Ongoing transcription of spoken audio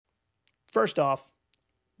First off,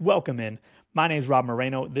 welcome in. My name is Rob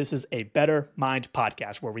Moreno. This is a Better Mind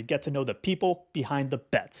podcast where we get to know the people behind the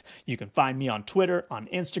bets. You can find me on Twitter, on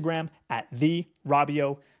Instagram, at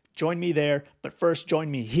 @TheRobbio. Join me there, but first join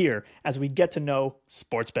me here as we get to know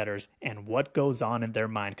sports bettors and what goes on in their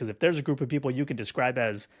mind. Because if there's a group of people you can describe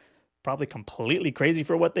as probably completely crazy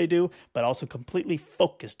for what they do, but also completely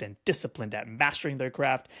focused and disciplined at mastering their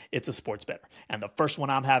craft, it's a sports bettor. And the first one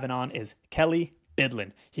I'm having on is Kelley.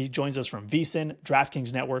 Bydlon. He joins us from VSiN,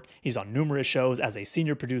 DraftKings Network. He's on numerous shows as a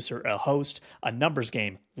senior producer, a host, a numbers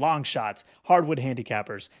game, long shots, hardwood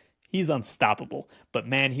handicappers. He's unstoppable. But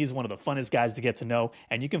man, he's one of the funnest guys to get to know.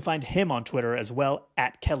 And you can find him on Twitter as well,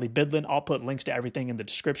 at Kelley Bydlon. I'll put links to everything in the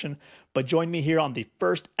description. But join me here on the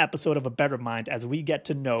first episode of A Better Mind as we get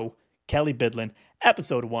to know Kelley Bydlon.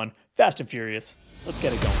 Episode 1, Fast and Furious. Let's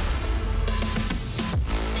get it going.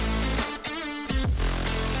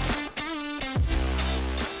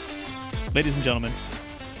 Ladies and gentlemen,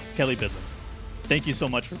 Kelley Bydlon, thank you so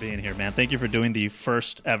much for being here, man. Thank you for doing the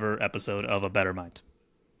first ever episode of A Better Mind.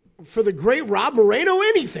 For the great Rob Moreno,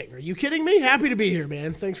 anything. Are you kidding me? Happy to be here,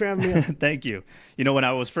 man. Thanks for having me on. Thank you. You know, when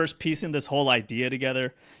I was first piecing this whole idea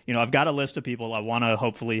together, you know, I've got a list of people I want to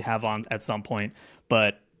hopefully have on at some point.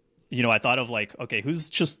 But, you know, I thought of like, okay, who's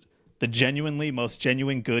just the genuinely most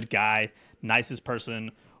genuine good guy, nicest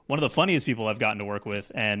person, one of the funniest people I've gotten to work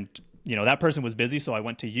with. And you know, that person was busy, so I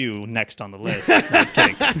went to you next on the list. No, I'm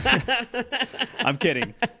kidding. I'm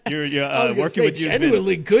kidding. You're working with you.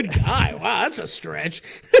 Genuinely good guy. Wow, that's a stretch.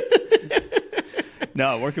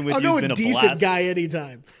 No, working with you has been a blast. I'll go decent guy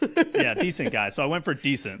anytime. Yeah, decent guy. So I went for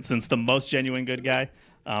decent since the most genuine good guy.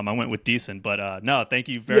 I went with decent, but no, thank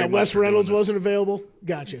you very much. Yeah, Wes Reynolds wasn't available.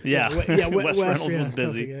 Gotcha. Yeah, Wes Reynolds was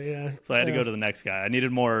busy. Yeah. So I had to go to the next guy. I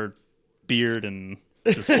needed more beard and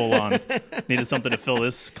just full on. Needed something to fill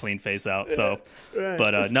this clean face out. So, right.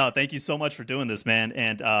 But no, thank you so much for doing this, man.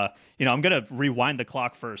 And you know, I'm gonna rewind the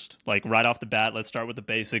clock first, like right off the bat. Let's start with the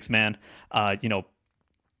basics, man. You know,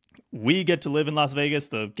 we get to live in Las Vegas,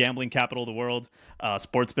 the gambling capital of the world,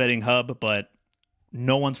 sports betting hub, but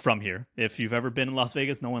no one's from here. If you've ever been in Las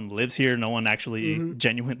Vegas, no one lives here. No one actually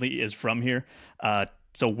genuinely is from here.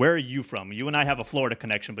 So where are you from? You and I have a Florida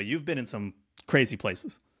connection, but you've been in some crazy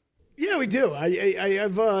places. Yeah, we do.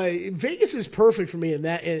 I've Vegas is perfect for me in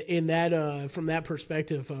that from that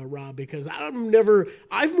perspective, Rob, because I've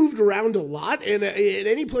moved around a lot, and in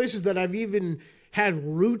any places that I've even had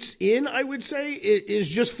roots in, I would say it is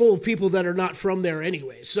just full of people that are not from there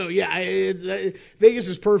anyway. So yeah, Vegas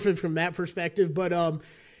is perfect from that perspective. But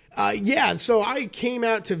yeah, so I came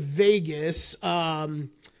out to Vegas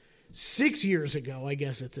 6 years ago, I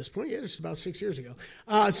guess at this point. Yeah, just about 6 years ago.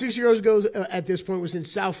 6 years ago at this point, was in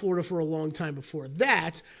South Florida for a long time before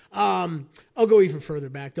that. I'll go even further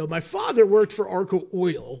back, though. My father worked for Arco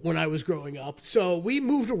Oil when I was growing up, so we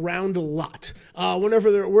moved around a lot. Wherever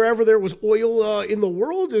there was oil in the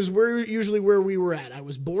world is usually where we were at. I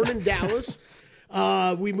was born in Dallas.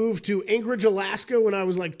 We moved to Anchorage, Alaska when I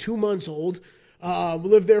was like 2 months old. We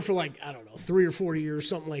lived there for 3 or 4 years,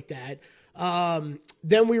 something like that.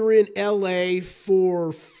 Then we were in LA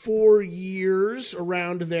for 4 years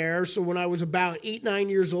around there. So when I was about 8, 9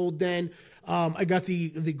 years old, then I got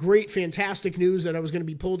the great, fantastic news that I was going to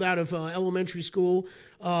be pulled out of elementary school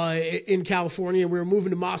in California, and we were moving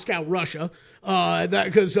to Moscow, Russia.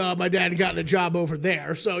 Because my dad had gotten a job over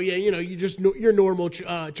there. So yeah, you know, your normal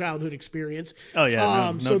childhood experience. Oh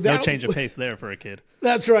yeah, no change of pace there for a kid.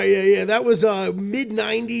 That's right. Yeah. That was mid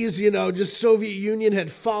 '90s. You know, just Soviet Union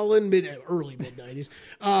had fallen early mid '90s.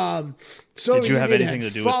 Did you have anything to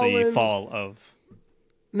do with the fall of?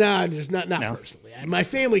 No, just not personally. My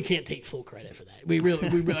family can't take full credit for that. We really,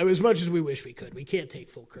 as much as we wish we could, we can't take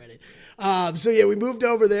full credit. So yeah, we moved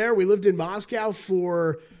over there. We lived in Moscow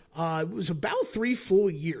for. It was about 3 full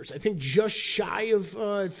years. I think just shy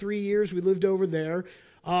of 3 years we lived over there.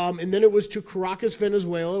 And then it was to Caracas,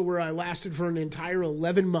 Venezuela, where I lasted for an entire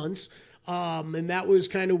 11 months. And that was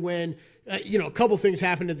kind of when, a couple things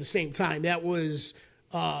happened at the same time. That was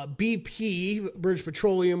BP, British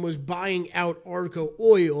Petroleum, was buying out Arco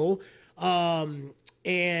Oil.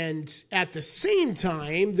 And at the same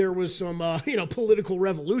time, there was some, political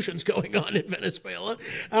revolutions going on in Venezuela.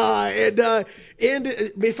 And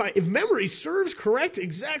if memory serves correct,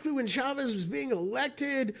 exactly when Chavez was being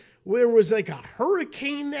elected, there was like a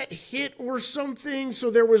hurricane that hit or something. So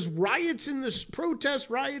there was riots in the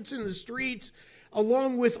riots in the streets,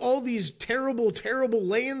 along with all these terrible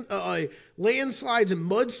landslides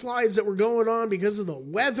and mudslides that were going on because of the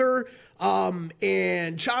weather.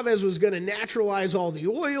 And Chavez was going to naturalize all the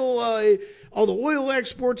oil all the oil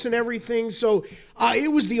exports and everything. So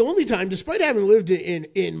it was the only time, despite having lived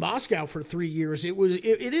in Moscow for 3 years, it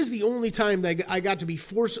is the only time that I got to be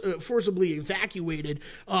forcibly evacuated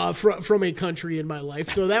from a country in my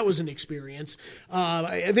life. So that was an experience.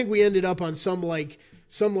 I think we ended up on some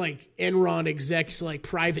Enron execs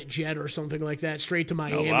private jet or something like that, straight to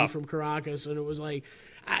Miami from Caracas, and it was like,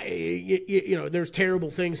 there's terrible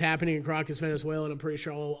things happening in Caracas, Venezuela, and I'm pretty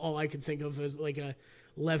sure all I could think of is like a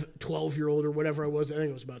 12-year-old or whatever I was. I think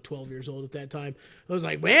I was about 12 years old at that time. I was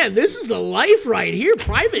like, man, this is the life right here,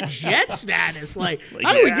 private jet status. How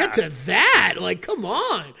do we get to that? Come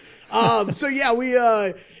on. So yeah,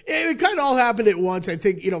 it kind of all happened at once. I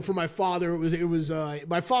think, for my father, it was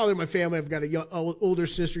my father, my family. I've got a older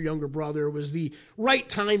sister, younger brother. It was the right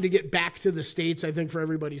time to get back to the States, I think, for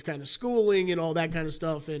everybody's kind of schooling and all that kind of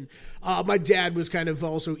stuff. And my dad was kind of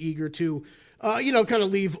also eager to, kind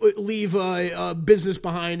of leave business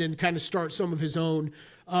behind and kind of start some of his own.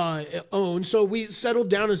 So we settled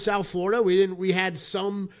down in South Florida. We had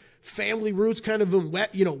some family roots kind of in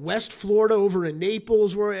West Florida, over in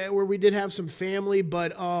Naples, where we did have some family,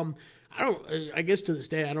 but I guess to this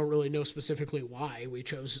day I don't really know specifically why we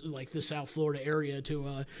chose the South Florida area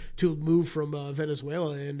to move from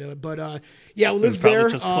Venezuela, and we lived there.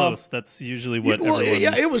 Just close. That's usually what.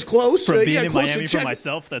 It was close. From being in Miami for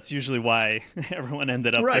myself, that's usually why everyone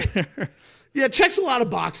ended up there. Yeah, checks a lot of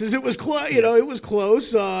boxes. It was it was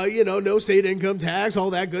close. No state income tax, all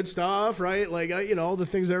that good stuff, right? All the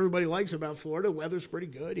things that everybody likes about Florida. Weather's pretty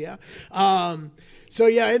good, yeah. So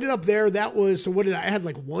yeah, I ended up there. What did I had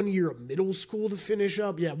 1 year of middle school to finish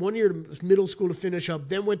up. Yeah, 1 year of middle school to finish up.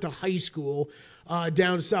 Then went to high school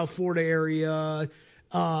down to South Florida area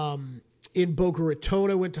in Boca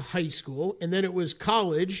Raton. I went to high school, and then it was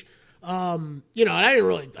college. And I didn't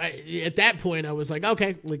really, at that point I was like,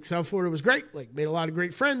 okay, South Florida was great. Made a lot of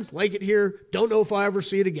great friends, like it here. Don't know if I'll ever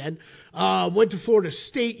see it again. Went to Florida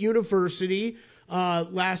State University,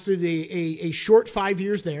 lasted a short 5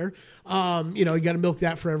 years there. You got to milk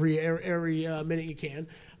that for every minute you can.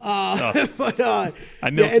 But I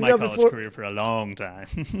milked my college career for a long time.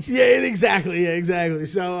 Yeah, exactly.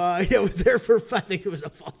 So I was there for, I think it was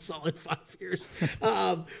a solid 5 years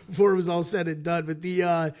before it was all said and done. But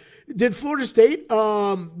did Florida State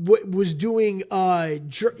was doing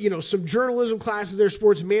some journalism classes there,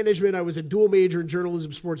 sports management. I was a dual major in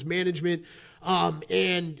journalism, sports management.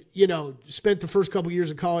 And spent the first couple years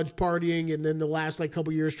of college partying, and then the last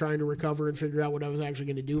couple years trying to recover and figure out what I was actually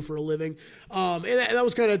going to do for a living. And that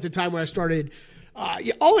was kind of at the time when I started.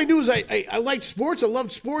 All I knew is I liked sports. I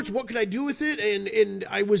loved sports. What could I do with it? And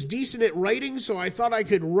I was decent at writing, so I thought I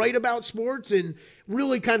could write about sports, and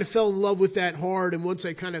really kind of fell in love with that hard. And once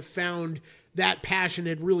I kind of found that passion,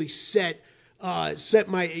 it really set my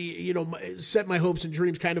hopes and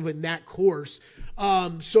dreams kind of in that course.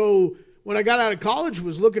 So when I got out of college,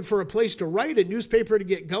 was looking for a place to write, a newspaper to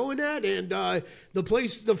get going at, and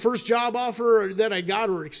the first job offer that I got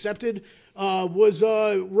or accepted was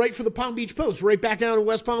right for the Palm Beach Post, right back down in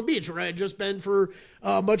West Palm Beach, where I had just been for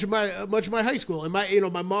much of my high school, and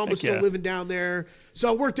my mom was still living down there,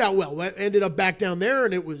 so it worked out well. I ended up back down there,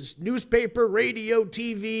 and it was newspaper, radio,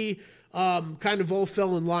 TV, kind of all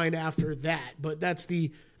fell in line after that. But that's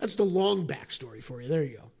the long backstory for you. There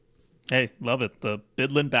you go. Hey, love it. The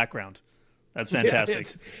Bydlon background. That's fantastic.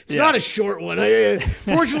 It's not a short one.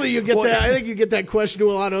 Fortunately, you get that. I think you get that question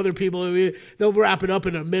to a lot of other people. They'll wrap it up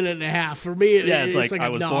in a minute and a half. For me, it's like I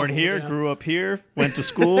was born here, grew up here, went to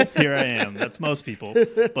school, here I am. That's most people.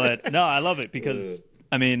 But no, I love it because,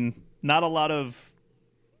 not a lot of,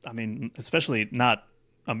 especially not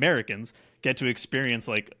Americans, get to experience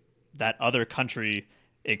that other country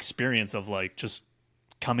experience of just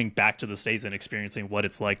coming back to the States and experiencing what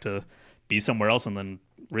it's like to be somewhere else and then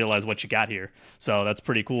realize what you got here. So that's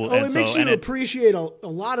pretty cool. Oh, it makes you appreciate a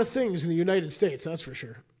lot of things in the United States, that's for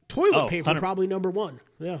sure. Toilet paper, probably number one.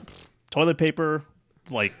 Yeah. Toilet paper,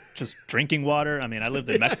 just drinking water. I lived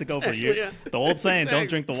in Mexico for years. Yeah. The old saying, don't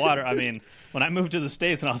drink the water. When I moved to the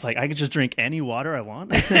States, and I was like, I could just drink any water I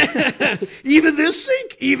want. Even this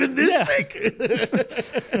sink? Sink?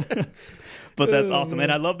 But that's awesome.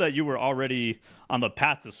 And I love that you were already on the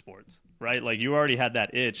path to sports, right? You already had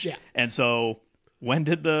that itch. Yeah. And so when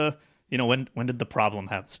did the problem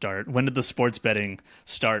start? When did the sports betting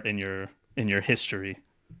start in your history?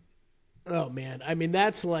 Oh man.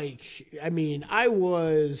 That's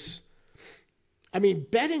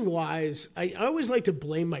betting wise, I always like to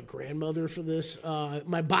blame my grandmother for this.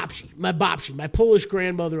 My Polish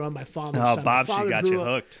grandmother on my father's side. Oh, Babci got you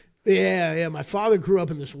hooked. Yeah. My father grew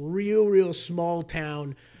up in this real small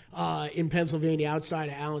town in Pennsylvania outside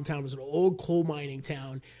of Allentown. It was an old coal mining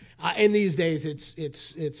town. And these days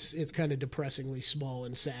it's kind of depressingly small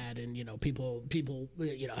and sad. And, people,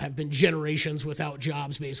 have been generations without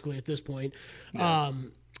jobs basically at this point. Yeah.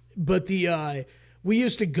 But we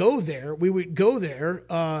used to go there. We would go there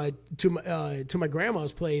to my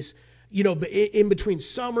grandma's place, but in between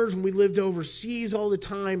summers when we lived overseas all the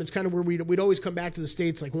time. It's kind of where we'd always come back to the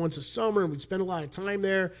States like once a summer, and we'd spend a lot of time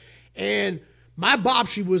there. And my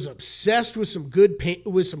Bobshi was obsessed with some good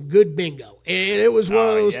bingo, and it was one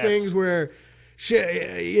of those things where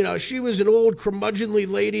she was an old curmudgeonly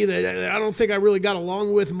lady that I don't think I really got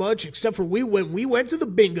along with much, except for we went to the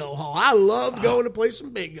bingo hall. I loved going to play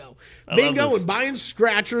some bingo and buying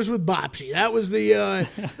scratchers with Bobshi. That was that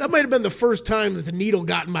might have been the first time that the needle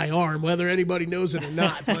got in my arm, whether anybody knows it or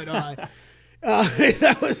not, but.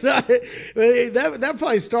 That was that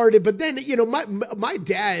probably started, but then my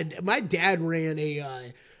dad ran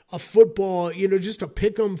a football, just a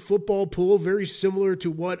pick'em football pool, very similar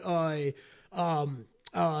to what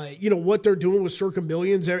what they're doing with Circa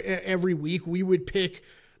Millions every week. We would pick.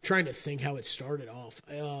 I'm trying to think how it started off.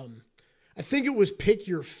 I think it was pick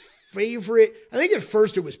your favorite. I think at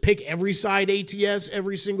first it was pick every side ATS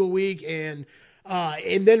every single week, and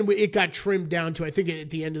then it got trimmed down to, I think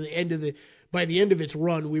by the end of its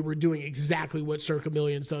run, we were doing exactly what Circa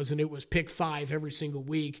Millions does, and it was pick 5 every single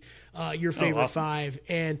week, your favorite 5.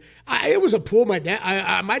 And it was a pool. My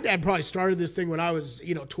dad probably started this thing when I was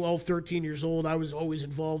 12, 13 years old. I was always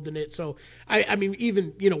involved in it. So, I mean,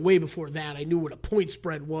 even way before that, I knew what a point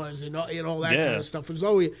spread was and all that kind of stuff. It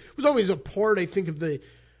was always a part, I think,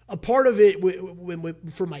 a part of it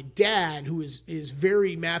for my dad, who is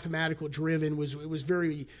very mathematical driven, was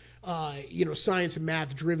very science and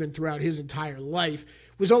math driven throughout his entire life,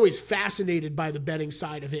 was always fascinated by the betting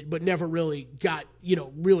side of it, but never really got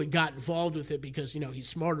involved with it because, he's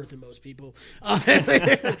smarter than most people,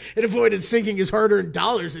 and avoided sinking his hard-earned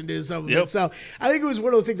dollars into some of it. So I think it was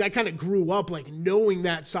one of those things I kind of grew up like knowing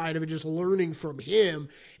that side of it, just learning from him,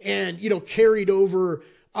 and, carried over,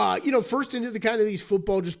 first into the kind of these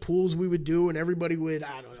football just pools we would do, and everybody would,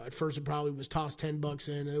 I don't know, at first it probably was toss $10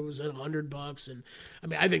 in, and it was at $100. And I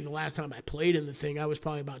mean, I think the last time I played in the thing, I was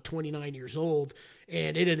probably about 29 years old,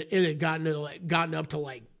 and it had gotten up to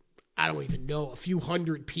like, I don't even know, a few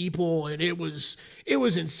hundred people, and it was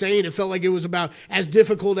insane. It felt like it was about as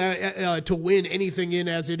difficult to win anything in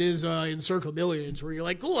as it is in Circa Millions, where you're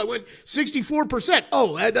like, cool, I went 64%.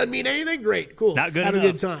 Oh, that doesn't mean anything? Great, cool. Not good Had enough.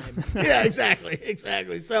 a good time. Yeah,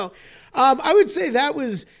 exactly. So I would say that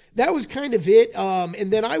was kind of it.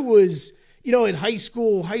 And then I was, in high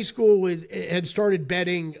school had started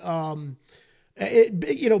betting,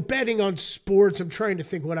 betting on sports. I'm trying to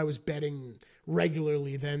think what I was betting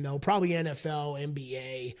regularly then, though. Probably NFL,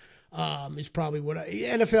 NBA is probably what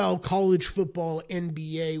NFL, college football,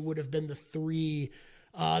 NBA would have been the 3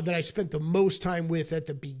 that I spent the most time with at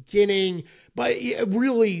the beginning. But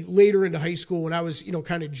really later into high school, when I was,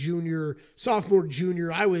 kind of sophomore,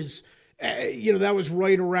 junior, I was, that was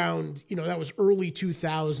right around, that was early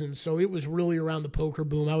 2000s. So it was really around the poker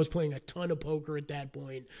boom. I was playing a ton of poker at that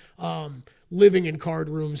point, living in card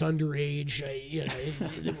rooms underage.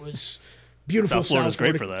 It was beautiful. South Florida's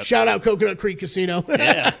great for that. Shout out Coconut Creek Casino.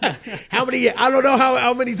 Yeah. I don't know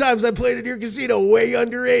how many times I played at your casino way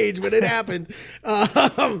underage, but it happened.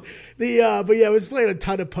 But yeah, I was playing a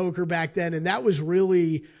ton of poker back then, and that was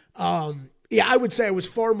really, I would say I was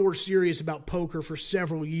far more serious about poker for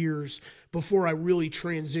several years before I really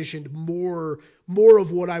transitioned more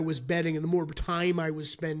of what I was betting and the more time I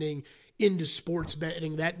was spending into sports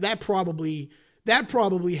betting. That probably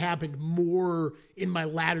happened more in my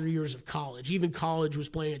latter years of college. Even college was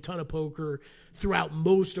playing a ton of poker throughout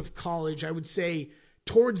most of college. I would say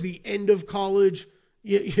towards the end of college,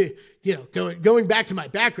 going back to my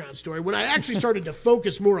background story, when I actually started to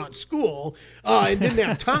focus more on school and didn't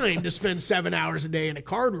have time to spend 7 hours a day in a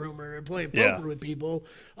card room or playing poker with people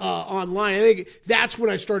online, I think that's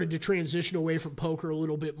when I started to transition away from poker a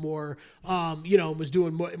little bit more, was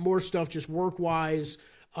doing more stuff just work-wise.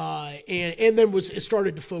 And then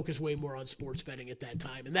started to focus way more on sports betting at that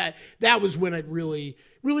time. And that was when I really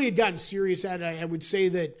had gotten serious at it. I would say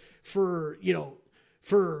that for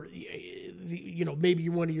maybe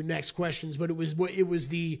one of your next questions, but it was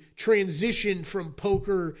the transition from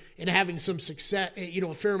poker and having some success,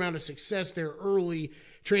 a fair amount of success there early,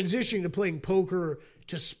 transitioning to playing poker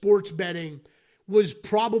to sports betting was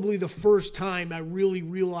probably the first time I really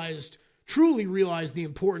truly realized the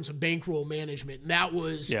importance of bankroll management. And that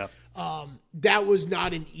was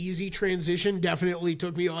not an easy transition. Definitely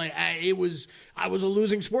took me I was a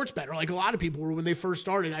losing sports bettor, like a lot of people were when they first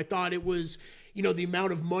started. I thought it was the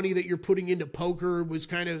amount of money that you're putting into poker was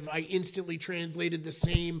I instantly translated the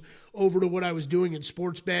same over to what I was doing in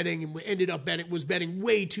sports betting, and ended up betting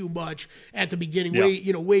way too much at the beginning,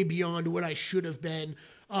 way beyond what I should have been.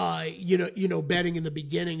 Betting in the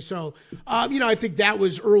beginning. So, I think that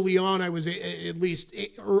was early on. I was at least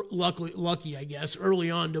lucky, I guess, early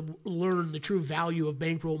on to learn the true value of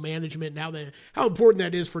bankroll management and how important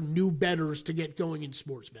that is for new bettors to get going in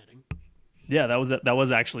sports betting. Yeah, that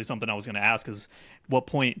was actually something I was going to ask, is what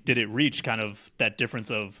point did it reach kind of that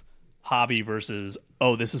difference of hobby versus,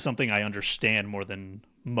 oh, this is something I understand more than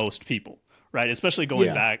most people, right? Especially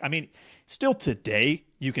going back. I mean, still today,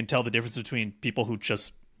 you can tell the difference between people who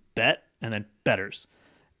just bet and then bettors.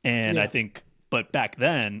 And I think, but back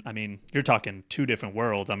then, I mean, you're talking two different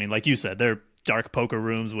worlds. I mean, like you said, they're dark poker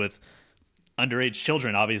rooms with underage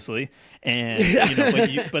children, obviously. And,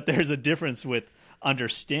 but there's a difference with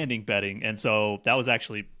understanding betting. And so that was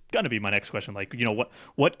actually going to be my next question. Like,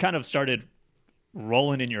 what kind of started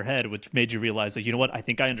rolling in your head, which made you realize that, I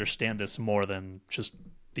think I understand this more than just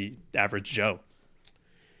the average Joe?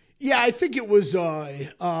 Yeah, I think it was,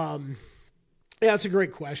 yeah, that's a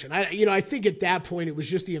great question. I think at that point it was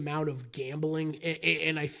just the amount of gambling,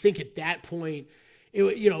 and I think at that point, it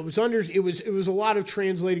was a lot of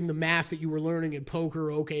translating the math that you were learning in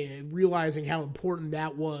poker, and realizing how important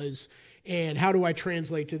that was, and how do I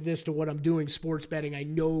translate to what I'm doing sports betting.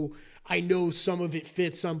 I know some of it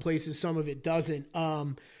fits some places, some of it doesn't.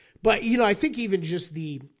 But I think even just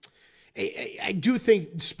I do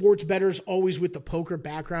think sports bettors always with the poker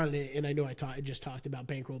background, and I know I just talked about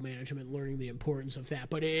bankroll management, learning the importance of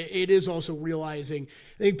that, but it is also realizing,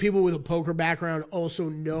 I think people with a poker background also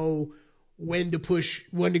know when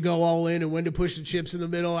to go all in and when to push the chips in the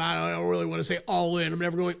middle. I don't really want to say all in. I'm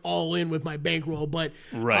never going all in with my bankroll, but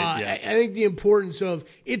I think the importance of,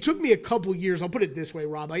 it took me a couple years, I'll put it this way,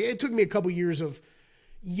 Rob, it took me a couple years of,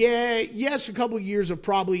 a couple years of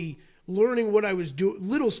probably learning what I was doing,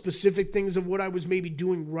 little specific things of what I was maybe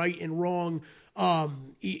doing right and wrong,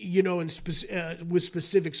 with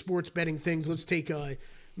specific sports betting things. Let's take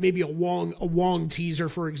maybe a Wong teaser,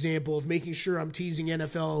 for example, of making sure I'm teasing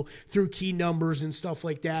NFL through key numbers and stuff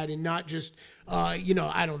like that, and not just,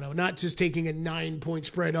 not just taking a 9-point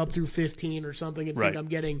spread up through 15 or something and think I'm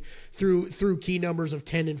getting through key numbers of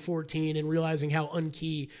 10 and 14, and realizing how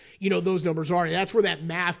unkey, those numbers are. And that's where that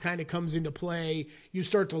math kind of comes into play. You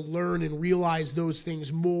start to learn and realize those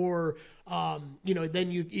things more,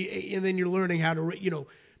 then you're learning how to,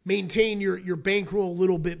 maintain your bankroll a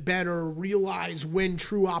little bit better, realize when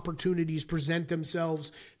true opportunities present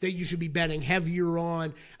themselves that you should be betting heavier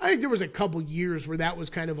on. I think there was a couple years where that was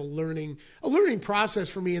kind of a learning process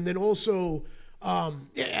for me. And then also, I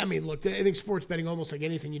think sports betting, almost like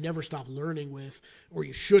anything, you never stop learning with, or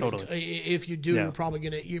you shouldn't. Totally. If you do, you're probably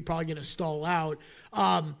gonna stall out.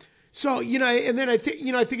 So, and then I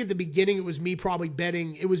think at the beginning it was me probably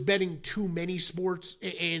betting too many sports,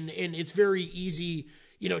 and it's very easy,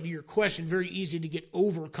 to your question, very easy to get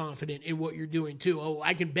overconfident in what you're doing too. Oh,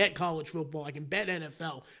 I can bet college football, I can bet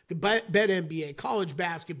NFL, I can bet NBA, college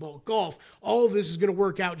basketball, golf. All of this is going to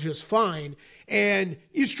work out just fine. And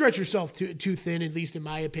you stretch yourself too thin, at least in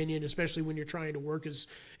my opinion, especially when you're trying to work as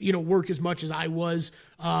much as I was.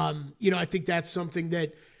 I think that's something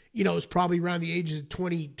that, it's probably around the ages of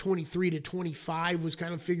 23 to 25 was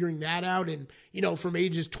kind of figuring that out. And, from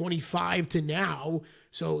ages 25 to now,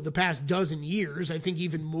 so the past dozen years, I think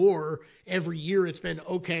even more every year, it's been,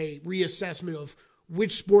 reassessment of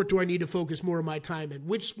which sport do I need to focus more of my time in?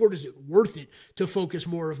 Which sport is it worth it to focus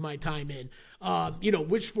more of my time in?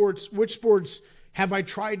 Which sports have I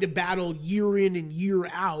tried to battle year in and year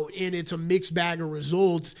out, and it's a mixed bag of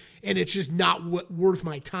results, and it's just not worth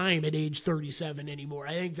my time at age 37 anymore.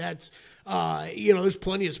 I think that's, there's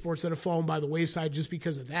plenty of sports that have fallen by the wayside just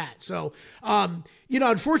because of that. So,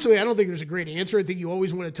 unfortunately, I don't think there's a great answer. I think you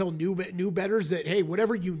always want to tell new bettors that, hey,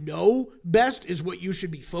 whatever you know best is what you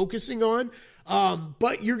should be focusing on.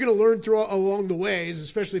 But you're going to learn along the ways,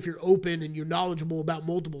 especially if you're open and you're knowledgeable about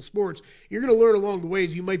multiple sports, you're going to learn along the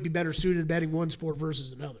ways. You might be better suited betting one sport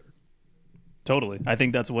versus another. Totally. I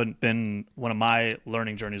think that's been one of my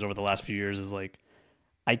learning journeys over the last few years, is like,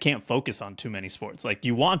 I can't focus on too many sports. Like,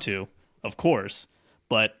 you want to, of course,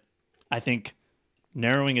 but I think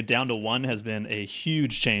narrowing it down to one has been a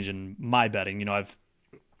huge change in my betting. I've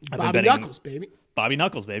been betting Knuckles, baby. Bobby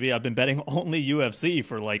Knuckles, baby. I've been betting only UFC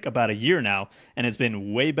for like about a year now, and it's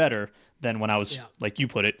been way better than when I was, like you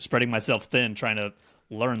put it, spreading myself thin, trying to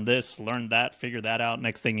learn this, learn that, figure that out.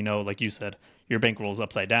 Next thing you know, like you said, your bankroll's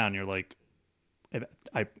upside down. You're like,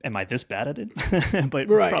 am I this bad at it? But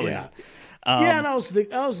probably not. And I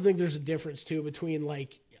also think there's a difference too between,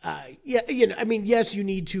 like, yes, you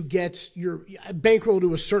need to get your bankroll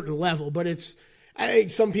to a certain level, but I think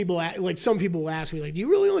some people will ask me, like, do you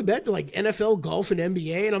really only bet like NFL, golf, and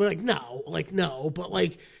NBA? And I'm like, no, but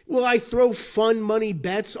like, will I throw fun money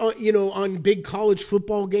bets on big college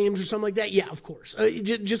football games or something like that? Yeah, of course.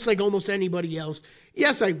 Just like almost anybody else.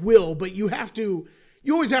 Yes, I will, but you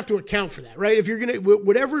always have to account for that, right? If you're going to,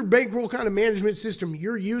 whatever bankroll kind of management system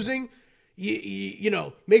you're using,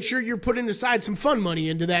 make sure you're putting aside some fun money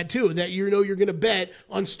into that too, that you're going to bet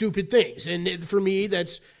on stupid things. And for me,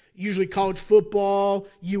 that's usually college football,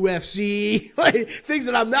 UFC, like things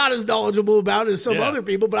that I'm not as knowledgeable about as some other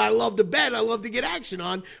people, but I love to bet. I love to get action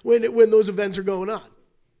on when those events are going on.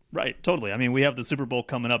 Right, totally. I mean, we have the Super Bowl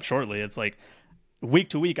coming up shortly. It's like week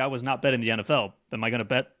to week, I was not betting the NFL. Am I going to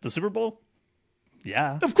bet the Super Bowl?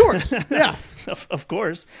 Yeah. Of course. Yeah. Of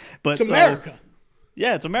course. But it's America.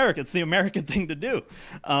 Yeah, it's America. It's the American thing to do.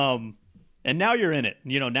 And now you're in it.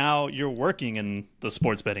 Now you're working in the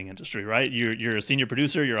sports betting industry, right? You're a senior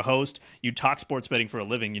producer. You're a host. You talk sports betting for a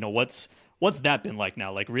living. What's that been like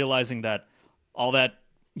now? Like realizing that all that,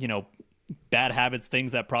 bad habits,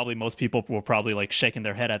 things that probably most people were probably like shaking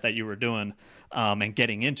their head at that you were doing and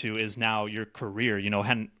getting into is now your career,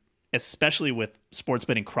 and especially with sports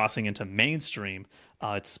betting crossing into mainstream,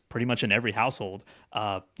 it's pretty much in every household.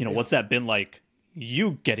 What's that been like,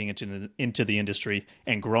 you getting into the industry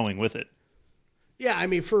and growing with it? Yeah, I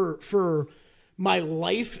mean, for my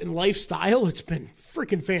life and lifestyle, it's been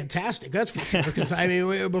freaking fantastic. That's for sure. Because I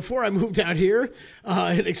mean, before I moved out here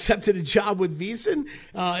and accepted a job with VSiN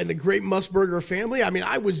and the great Musburger family, I mean,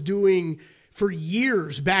 I was doing for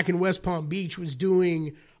years back in West Palm Beach, was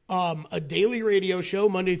doing a daily radio show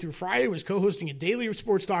Monday through Friday. Was co-hosting a daily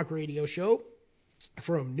sports talk radio show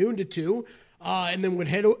from noon to 2, and then would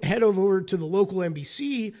head over to the local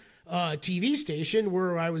NBC TV station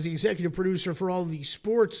where I was the executive producer for all the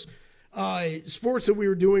sports that we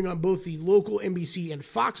were doing on both the local NBC and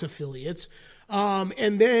Fox affiliates.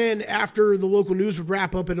 And then after the local news would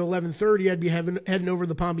wrap up at 11:30, I'd be heading over to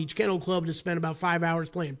the Palm Beach Kennel Club to spend about 5 hours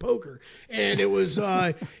playing poker. And it was,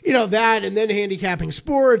 that, and then handicapping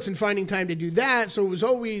sports and finding time to do that. So it was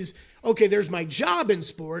always, okay, there's my job in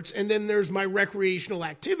sports, and then there's my recreational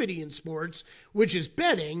activity in sports, which is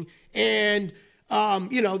betting. And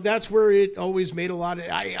that's where it always made a lot of,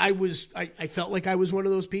 I felt like I was one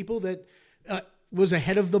of those people that was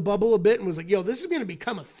ahead of the bubble a bit and was like, this is going to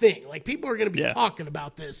become a thing. Like people are going to be talking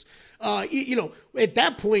about this. At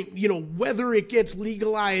that point, whether it gets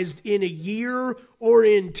legalized in a year or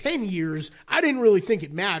in 10 years, I didn't really think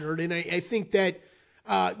it mattered. And I think that,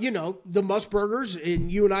 the Musburgers,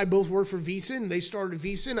 and you and I both work for VSiN. They started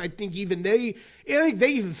VSiN. I think they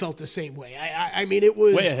even felt the same way. I mean, it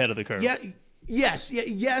was way ahead of the curve. Yeah. Yes,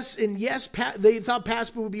 and yes, they thought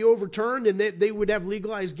PASPA would be overturned and that they would have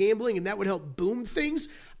legalized gambling and that would help boom things.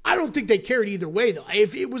 I don't think they cared either way, though.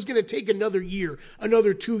 If it was going to take another year,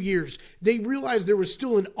 another 2 years, they realized there was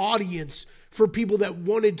still an audience for people that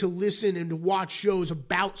wanted to listen and to watch shows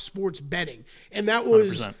about sports betting. And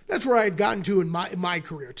that's where I had gotten to in my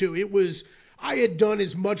career, too. It was, I had done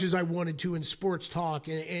as much as I wanted to in sports talk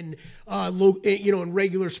and in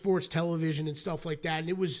regular sports television and stuff like that. And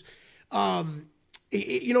it was...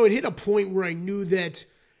 it hit a point where I knew that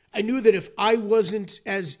if I wasn't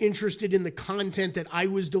as interested in the content that I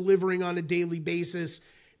was delivering on a daily basis,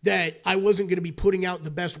 that I wasn't going to be putting out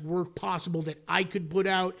the best work possible that I could put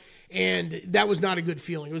out. And that was not a good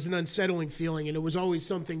feeling. It was an unsettling feeling. And it was always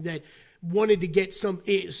something that wanted to get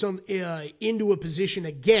into a position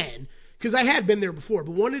again, because I had been there before,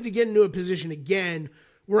 but wanted to get into a position again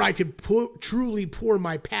where I could truly pour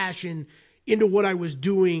my passion into what I was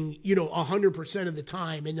doing, 100% of the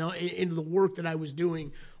time, and into the work that I was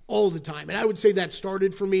doing all the time. And I would say that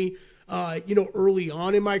started for me, early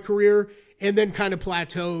on in my career, and then kind of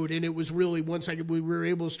plateaued. And it was really once we were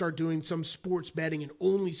able to start doing some sports betting and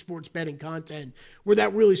only sports betting content where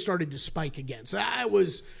that really started to spike again. So I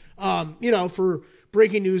was, for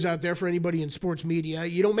breaking news out there for anybody in sports media,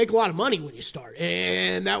 you don't make a lot of money when you start.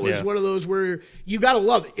 And that was one of those where you got to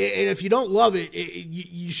love it. And if you don't love it,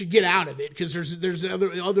 you should get out of it, because there's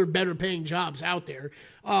other better paying jobs out there.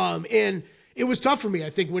 And it was tough for me, I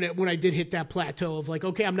think, when I did hit that plateau of like,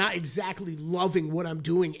 okay, I'm not exactly loving what I'm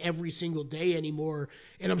doing every single day anymore,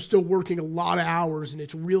 and I'm still working a lot of hours, and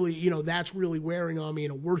it's really, that's really wearing on me,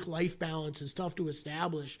 and a work-life balance is tough to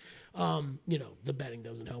establish. The betting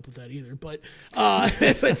doesn't help with that either, but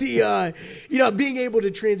being able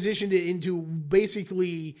to transition it into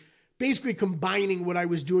basically combining what I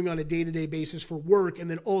was doing on a day-to-day basis for work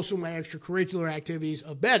and then also my extracurricular activities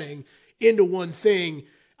of betting into one thing,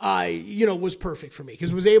 was perfect for me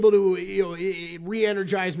because it was able to, it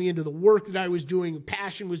re-energized me into the work that I was doing.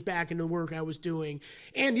 Passion was back into the work I was doing.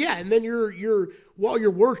 And and then while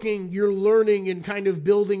you're working, you're learning and kind of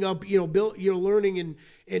building up, learning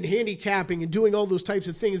and handicapping and doing all those types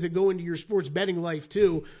of things that go into your sports betting life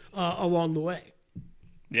too, along the way.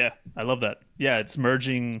 Yeah, I love that. Yeah, it's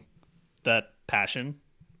merging that passion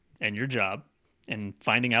and your job and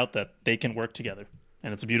finding out that they can work together.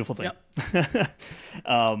 And it's a beautiful thing. Yep.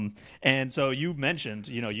 And so you mentioned,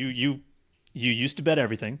 you used to bet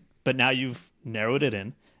everything, but now you've narrowed it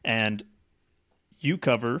in, and you'll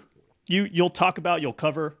cover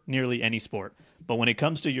nearly any sport. But when it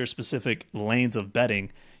comes to your specific lanes of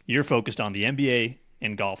betting, you're focused on the NBA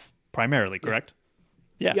and golf primarily, correct?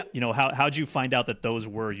 Yeah. Yep. How'd you find out that those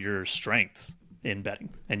were your strengths in betting,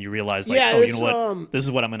 and you realized this is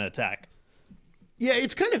what I'm going to attack? Yeah,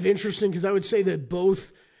 it's kind of interesting because I would say that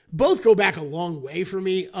both go back a long way for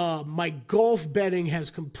me. My golf betting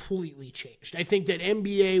has completely changed. I think that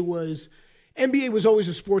NBA was always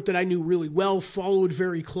a sport that I knew really well, followed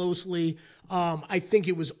very closely. I think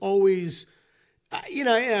it was always, I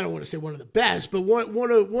don't want to say one of the best, but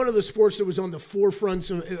one of the sports that was on the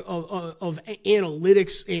forefronts of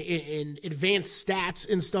analytics and advanced stats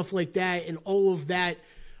and stuff like that, and all of that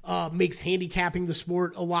makes handicapping the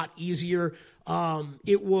sport a lot easier.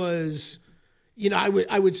 It was,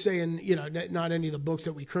 I would say, in, not any of the books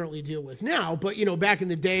that we currently deal with now, but, back in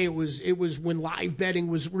the day, it was when live betting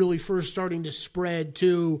was really first starting to spread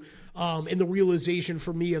too. And the realization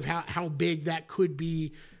for me of how big that could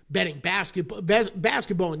be betting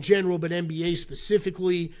basketball in general, but NBA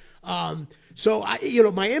specifically. So my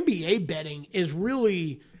NBA betting is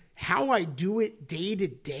really how I do it day to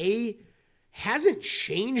day hasn't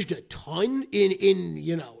changed a ton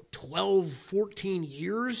in 12, 14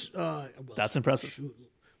 years. That's impressive. Shoot,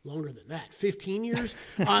 longer than that, 15 years.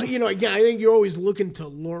 Again, I think you're always looking to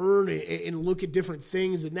learn and look at different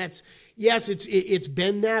things. And that's, yes, it's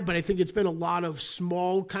been that, but I think it's been a lot of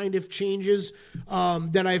small kind of changes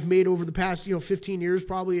that I've made over the past, 15 years,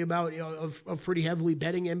 probably about, of pretty heavily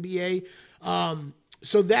betting NBA.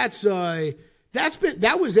 So that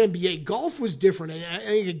was NBA. Golf was different. And I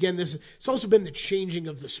think, again, it's also been the changing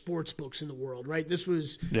of the sports books in the world, right? This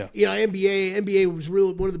was, NBA. NBA was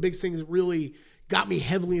really one of the big things that really got me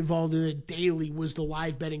heavily involved in it daily was the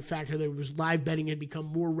live betting factor. There was live betting had become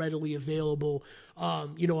more readily available,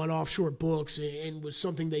 on offshore books, and was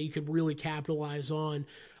something that you could really capitalize on.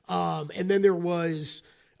 And then there was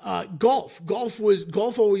golf.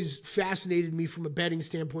 Golf always fascinated me from a betting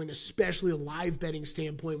standpoint, especially a live betting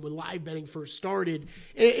standpoint when live betting first started.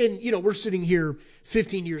 And we're sitting here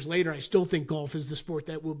 15 years later. I still think golf is the sport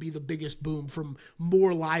that will be the biggest boom from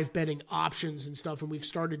more live betting options and stuff. And we've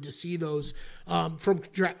started to see those from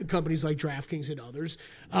companies like DraftKings and others.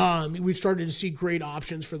 We've started to see great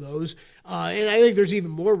options for those. And I think there's even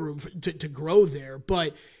more room to grow there.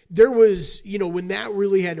 But there was, when that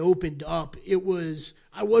really had opened up,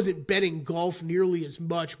 I wasn't betting golf nearly as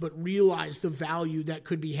much, but realized the value that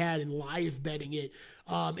could be had in live betting it.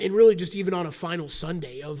 And really just even on a final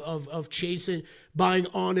Sunday of chasing, buying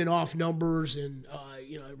on and off numbers. And,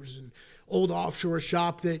 it was an old offshore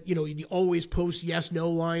shop that, you'd always post yes, no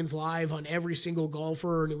lines live on every single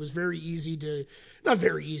golfer. And it was very easy not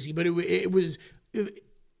very easy, but it was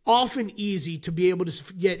often easy to be able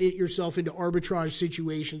to get yourself into arbitrage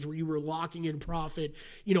situations where you were locking in profit,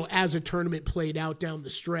 as a tournament played out down the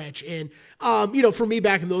stretch. And, for me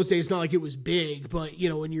back in those days, it's not like it was big, but,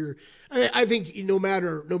 I think no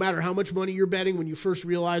matter how much money you're betting, when you first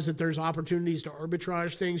realize that there's opportunities to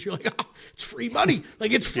arbitrage things, you're like, oh, it's free money.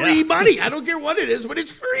 Like, it's free money. I don't care what it is, but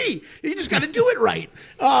it's free. You just got to do it right.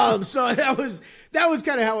 So that was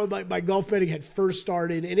kind of how my golf betting had first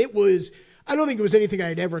started. And I don't think it was anything I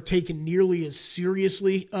had ever taken nearly as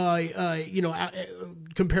seriously,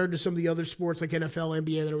 compared to some of the other sports like NFL,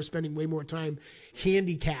 NBA that I was spending way more time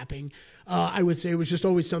handicapping. I would say it was just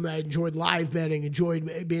always something I enjoyed live betting,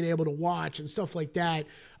 enjoyed being able to watch and stuff like that.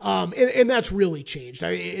 And that's really changed.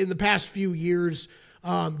 In the past few years,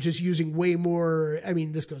 just using way more,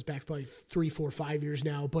 this goes back probably 3, 4, 5 years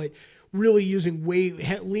now, but really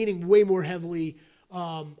leaning way more heavily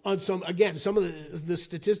on some of the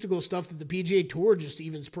statistical stuff that the PGA Tour just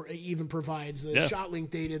even provides, the shot link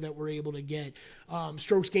data that we're able to get,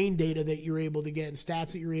 strokes gain data that you're able to get, and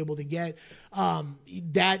stats that you're able to get,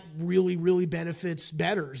 that really, really benefits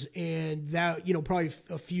bettors. And that, probably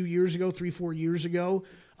a few years ago, 3, 4 years ago,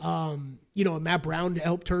 Matt Brown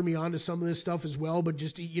helped turn me on to some of this stuff as well, but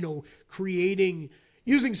just, creating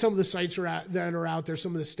using some of the sites that are out there,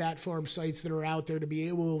 some of the stat farm sites that are out there to be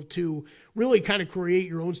able to really kind of create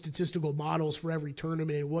your own statistical models for every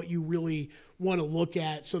tournament and what you really want to look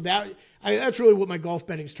at. So that's really what my golf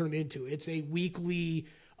betting's turned into. It's a weekly.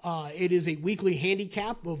 It is a weekly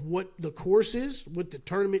handicap of what the course is, what the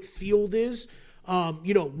tournament field is,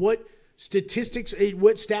 what statistics,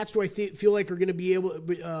 what stats do I feel like are going to be able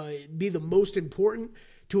to be the most important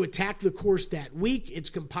to attack the course that week. It's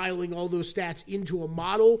compiling all those stats into a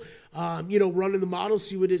model, running the model,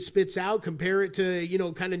 see what it spits out, compare it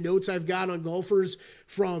to, kind of notes I've got on golfers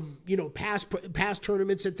from, past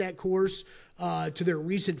tournaments at that course, to their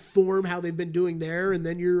recent form, how they've been doing there. And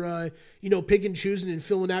then you're, picking, choosing and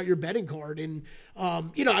filling out your betting card. And,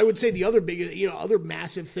 I would say the other big, other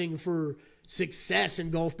massive thing for success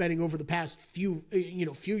in golf betting over the past few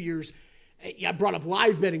years, I brought up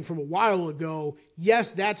live betting from a while ago.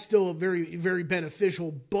 Yes, that's still very, very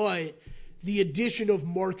beneficial, but the addition of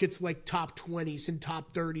markets like top 20s and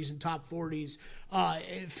top 30s and top 40s,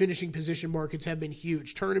 finishing position markets have been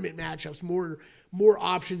huge. Tournament matchups, more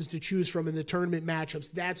options to choose from in the tournament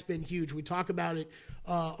matchups. That's been huge. We talk about it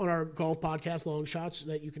on our golf podcast, Long Shots,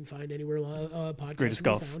 that you can find anywhere. Podcasts Greatest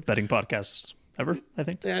golf betting podcasts ever, I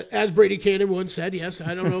think. As Brady Cannon once said, yes.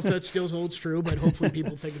 I don't know if that still holds true, but hopefully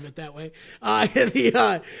people think of it that way. But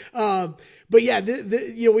yeah,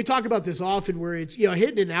 we talk about this often where it's,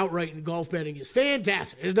 hitting an outright in golf betting is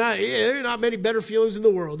fantastic. There are not many better feelings in the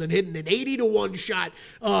world than hitting an 80-1 shot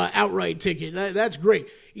outright ticket. That's great.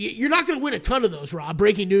 You're not going to win a ton of those, Rob.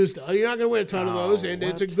 Breaking news, though. You're not going to win a ton of those, and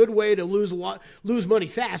it's a good way to lose money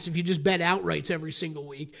fast if you just bet outrights every single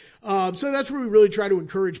week. So that's where we really try to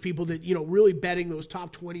encourage people that, really betting those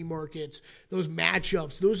top 20 markets, those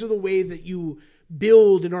matchups. Those are the way that you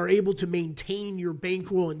build and are able to maintain your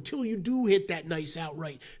bankroll until you do hit that nice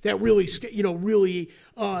outright that really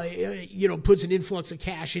puts an influx of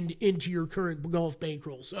cash into your current golf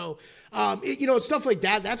bankroll. So, stuff like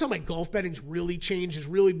that. That's how my golf betting's really changed, has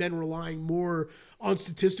really been relying more on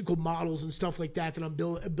statistical models and stuff like that I'm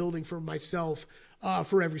building for myself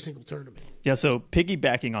for every single tournament. Yeah, so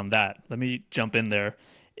piggybacking on that, let me jump in there,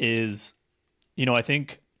 is, I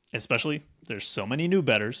think especially there's so many new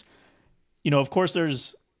bettors. Of course,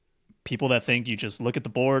 there's people that think you just look at the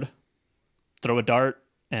board, throw a dart,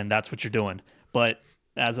 and that's what you're doing. But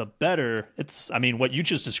as a bettor, what you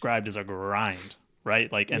just described is a grind, right?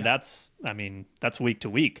 That's week to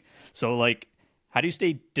week. So, how do you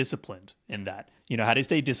stay disciplined in that? How do you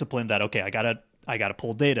stay disciplined that, okay, I gotta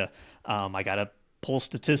pull data, I gotta pull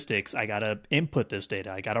statistics, I gotta input this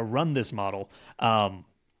data, I gotta run this model.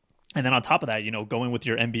 And then on top of that, going with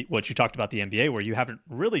your NBA, what you talked about the NBA, where you haven't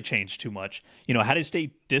really changed too much, how to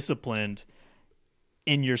stay disciplined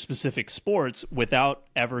in your specific sports without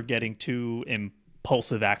ever getting too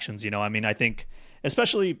impulsive actions. I think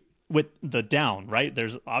especially with the down, right?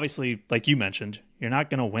 There's obviously, like you mentioned, you're not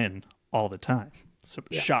going to win all the time. So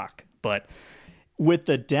shock. But with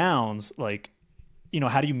the downs,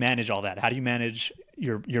 how do you manage all that? How do you manage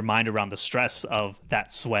your mind around the stress of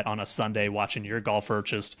that sweat on a Sunday watching your golfer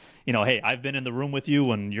just, hey, I've been in the room with you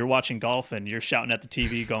when you're watching golf and you're shouting at the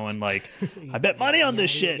TV going I bet money on this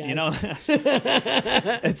shit,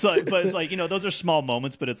 It's those are small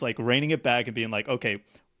moments, but it's reining it back and being okay,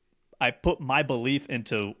 I put my belief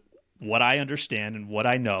into what I understand and what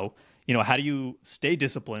I know. How do you stay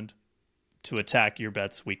disciplined to attack your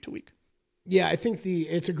bets week to week? Yeah, I think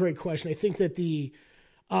it's a great question. I think that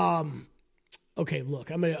okay, look,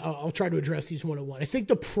 I'll try to address these one-on-one. I think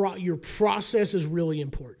your process is really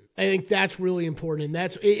important. I think that's really important, and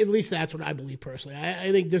that's at least that's what I believe personally.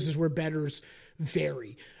 I think this is where bettors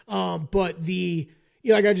vary. But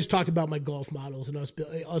like I just talked about my golf models and us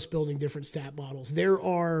building different stat models. There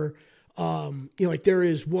are there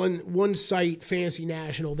is one site, Fantasy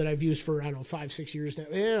National, that I've used for, 5-6 years now.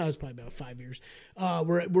 It's probably about 5 years.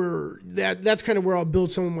 That's kind of where I'll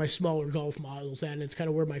build some of my smaller golf models at, and it's kind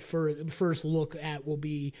of where my first look at will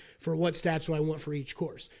be for what stats do I want for each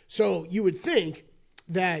course. So you would think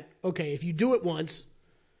that, okay, if you do it once,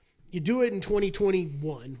 you do it in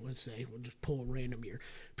 2021, let's say, we'll just pull a random year.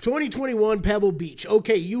 2021 Pebble Beach.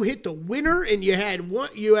 Okay, you hit the winner and you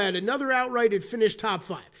had another outright and finished top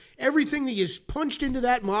 5. Everything that you punched into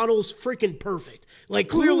that model is freaking perfect.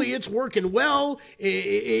 Clearly it's working well.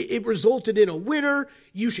 It resulted in a winner.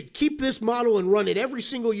 You should keep this model and run it every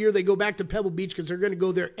single year they go back to Pebble Beach because they're going to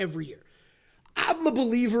go there every year. I'm a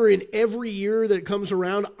believer in every year that it comes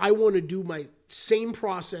around, I want to do my same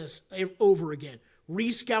process over again.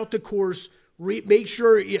 Rescout the course, make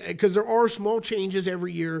sure, because there are small changes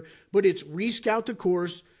every year, but it's rescout the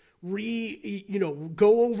course,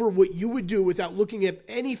 go over what you would do without looking at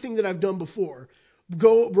anything that I've done before.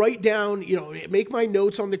 go write down, make my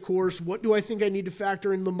notes on the course. What do I think I need to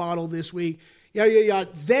factor in the model this week? Yeah.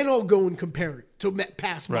 Then I'll go and compare it to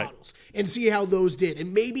past models and see how those did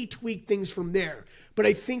and maybe tweak things from there. But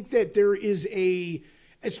I think that there is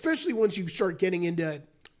especially once you start getting into,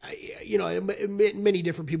 many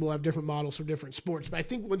different people have different models for different sports. But I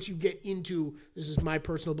think once you get into, this is my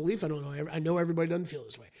personal belief, I don't know, I know everybody doesn't feel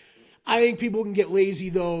this way. I think people can get lazy,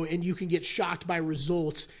 though, and you can get shocked by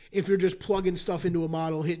results if you're just plugging stuff into a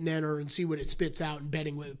model, hitting enter, and see what it spits out and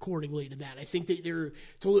betting accordingly to that. I think that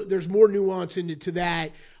there's more nuance into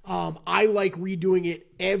that. I like redoing it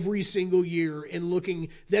every single year and looking.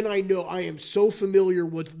 Then I know I am so familiar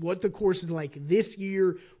with what the course is like this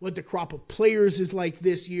year, what the crop of players is like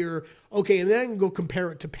this year. Okay, and then I can go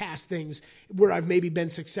compare it to past things where I've maybe been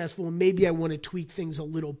successful, and maybe I want to tweak things a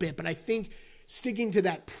little bit. But I think sticking to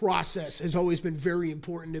that process has always been very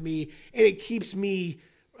important to me, and it keeps me,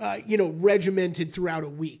 regimented throughout a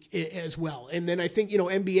week as well. And then I think,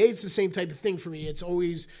 NBA, it's the same type of thing for me. It's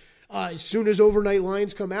always, as soon as overnight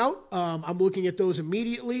lines come out, I'm looking at those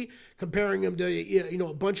immediately, comparing them to,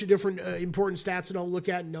 a bunch of different important stats that I'll look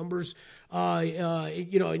at, numbers,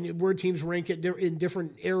 and where teams rank in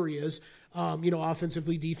different areas.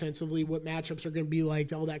 Offensively, defensively, what matchups are going to be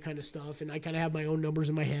like, all that kind of stuff. And I kind of have my own numbers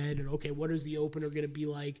in my head and, okay, what is the opener going to be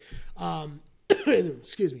like?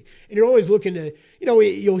 Excuse me. And you're always looking to,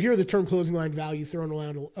 you'll hear the term closing line value thrown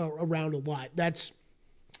around a lot.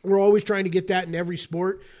 We're always trying to get that in every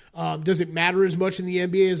sport. Does it matter as much in the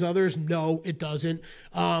NBA as others? No, it doesn't.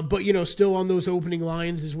 But, still on those opening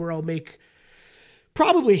lines is where I'll make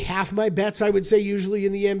probably half my bets, I would say, usually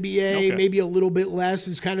in the NBA, maybe a little bit less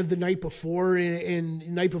is kind of the night before and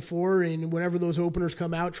whenever those openers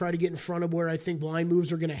come out, try to get in front of where I think blind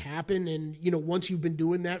moves are going to happen. And, once you've been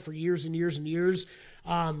doing that for years and years and years,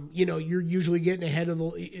 you're usually getting ahead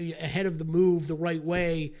of the move the right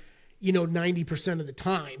way, 90% of the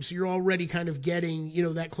time. So you're already kind of getting,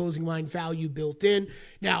 that closing line value built in.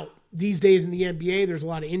 Now, these days in the NBA, there's a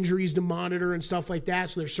lot of injuries to monitor and stuff like that.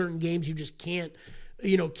 So there's certain games you just can't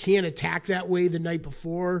attack that way the night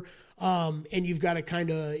before. And you've got to kind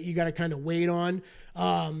of wait on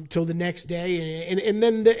till the next day. And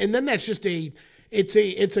then that's just it's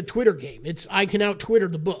a Twitter game. I can out Twitter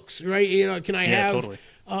the books, right? Can I have, totally.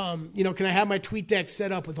 Can I have my tweet deck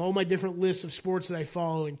set up with all my different lists of sports that I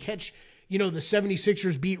follow and catch, the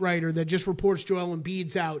 76ers beat writer that just reports Joel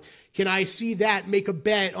Embiid's out? Can I see that, make a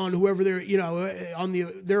bet on whoever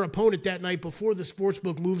their opponent that night before the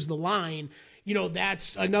sportsbook moves the line?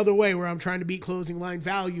 That's another way where I'm trying to beat closing line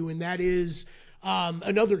value, and that is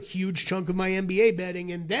another huge chunk of my NBA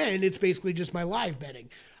betting. And then it's basically just my live betting.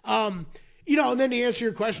 And then to answer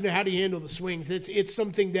your question of how do you handle the swings, it's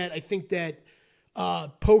something that I think that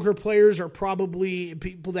poker players are probably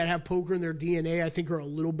people that have poker in their DNA, I think are a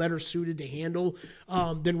little better suited to handle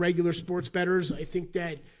than regular sports bettors. I think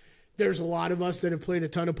that there's a lot of us that have played a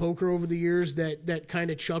ton of poker over the years that kind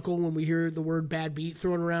of chuckle when we hear the word bad beat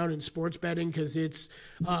thrown around in sports betting, because it's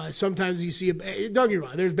sometimes you see, don't get me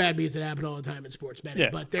wrong, there's bad beats that happen all the time in sports betting,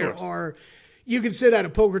 but there are, you can sit at a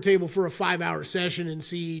poker table for a 5-hour session and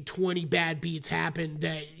see 20 bad beats happen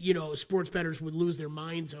that, sports bettors would lose their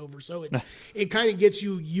minds over. So it kind of gets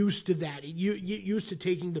you used to that. You used to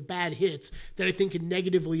taking the bad hits that I think can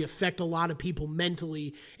negatively affect a lot of people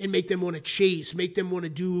mentally and make them want to chase, make them want to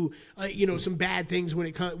do, some bad things when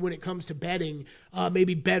it comes to betting,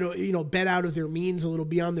 maybe bet out of their means a little,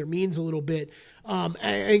 beyond their means a little bit. I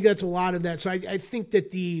think that's a lot of that. So I think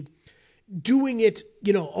that doing it,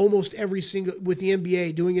 almost every single, with the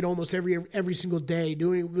NBA, doing it almost every single day,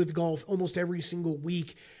 doing it with golf almost every single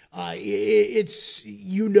week, it's,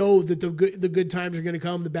 that the good times are going to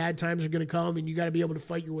come, the bad times are going to come, and you got to be able to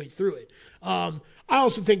fight your way through it. I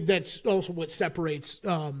also think that's also what separates,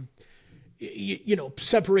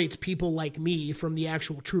 separates people like me from the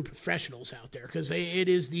actual true professionals out there, because it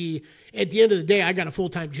is at the end of the day, I got a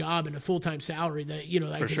full-time job and a full-time salary that,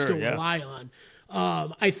 that I can still rely on.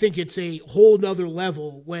 I think it's a whole nother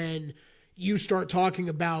level when you start talking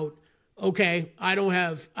about, okay,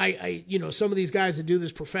 some of these guys that do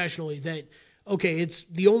this professionally that, okay, it's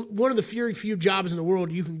one of the very few jobs in the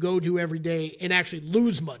world you can go to every day and actually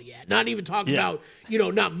lose money at. Not even talking about,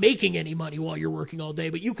 not making any money while you're working all day,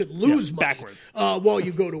 but you could lose money while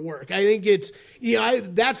you go to work. I think it's,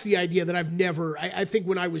 that's the idea that I've never, I think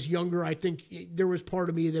when I was younger, I think there was part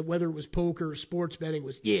of me that whether it was poker or sports betting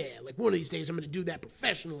was, like one of these days I'm going to do that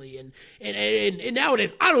professionally. And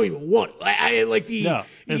nowadays I don't even want it. I like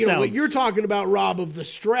what you're talking about, Rob, of the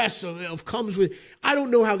stress of comes with, I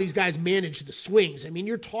don't know how these guys manage the swings. I mean,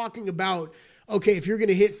 you're talking about, okay, if you're going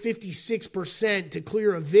to hit 56% to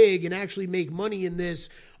clear a VIG and actually make money in this,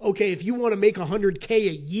 okay, if you want to make $100K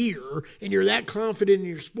a year and you're that confident in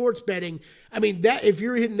your sports betting, I mean, that if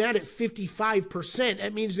you're hitting that at 55%,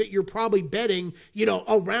 that means that you're probably betting,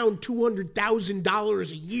 around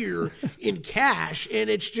 $200,000 a year in cash. And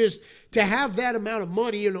it's just to have that amount of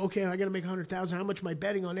money and, okay, I got to make $100,000. How much am I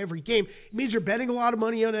betting on every game? It means you're betting a lot of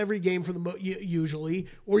money on every game usually,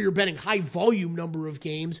 or you're betting high volume number of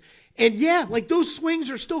games. And yeah, like those swings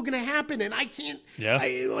are still going to happen, and I can't. Yeah.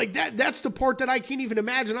 That's the part that I can't even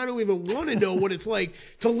imagine. I don't even want to know what it's like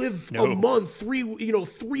to live a month, 3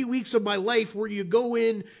 weeks of my life where you go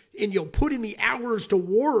in and you'll put in the hours to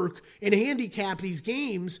work and handicap these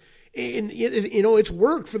games. And it's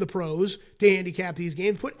work for the pros to handicap these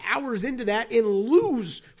games, put hours into that and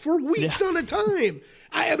lose for weeks on a time.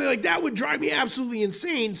 I mean, like that would drive me absolutely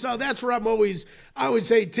insane. So that's where I would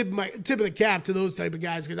say tip of the cap to those type of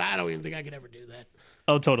guys, because I don't even think I could ever do that.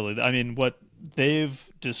 Oh, totally. I mean, what they've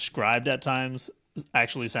described at times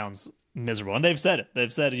actually sounds miserable, and they've said it.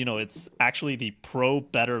 They've said, it's actually the pro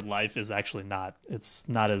better life is actually not. It's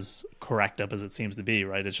not as correct up as it seems to be,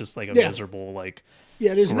 right? It's just like a miserable like.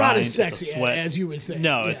 Yeah, it is grind, not as sexy as you would think.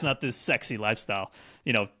 No, it's not this sexy lifestyle.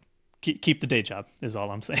 Keep the day job is all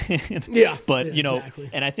I'm saying. Yeah. But, exactly.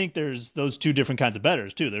 And I think there's those two different kinds of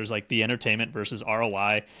bettors too. There's like the entertainment versus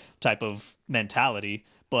ROI type of mentality.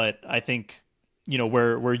 But I think,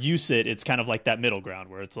 where you sit, it's kind of like that middle ground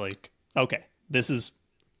where it's like, okay, this is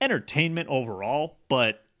entertainment overall,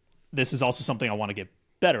 but this is also something I want to get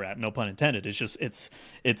better at. No pun intended. It's just, it's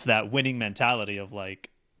that winning mentality of like,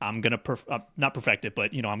 I'm going to not perfect it, but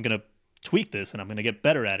I'm going to tweak this and I'm going to get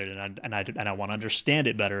better at it. And I want to understand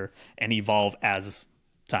it better and evolve as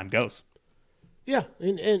time goes. Yeah.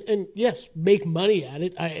 And yes, make money at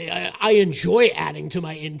it. I enjoy adding to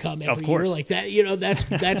my income every year like that.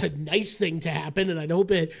 That's a nice thing to happen. And I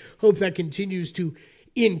hope that continues to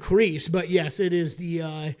increase, but yes, it is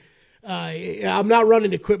I'm not running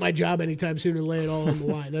to quit my job anytime soon and lay it all on the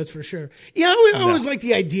line. That's for sure. Yeah, I always like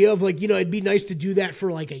the idea of like, it'd be nice to do that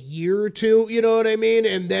for like a year or two, you know what I mean?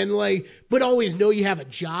 And then but always know you have a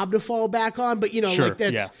job to fall back on. But like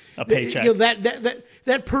that's a paycheck.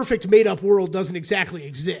 That perfect made up world doesn't exactly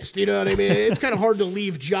exist. You know what I mean? It's kind of hard to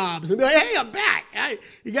leave jobs and be like, hey, I'm back.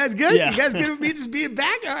 You guys good? Yeah. You guys good with me just being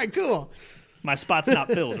back? All right, cool. My spot's not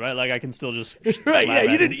filled, right? Like I can still just right. Yeah,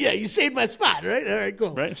 you didn't. Yeah, you saved my spot, right? All right,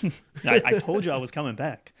 cool. Right. I told you I was coming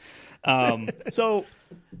back. So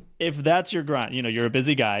if that's your grind, you're a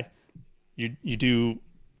busy guy. You do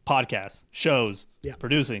podcasts, shows,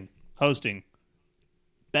 producing, hosting,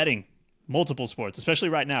 betting, multiple sports. Especially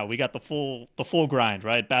right now, we got the full grind,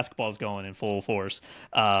 right? Basketball's going in full force.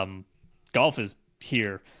 Golf is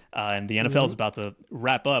here, and the NFL is about to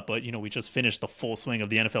wrap up. But we just finished the full swing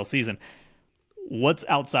of the NFL season. What's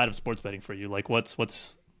outside of sports betting for you? Like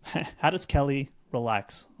what's how does Kelley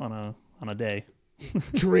relax on a day?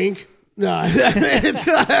 Drink. No,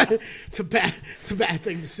 it's a bad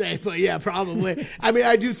thing to say, but yeah, probably. I mean,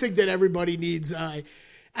 I do think that everybody needs.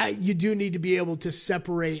 You do need to be able to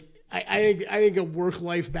separate. I think a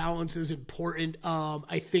work-life balance is important.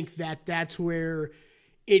 I think that's where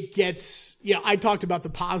it gets. I talked about the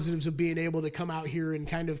positives of being able to come out here and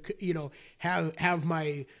kind of have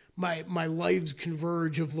my lives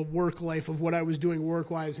converge of the work life of what I was doing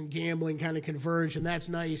work-wise and gambling kind of converge, and that's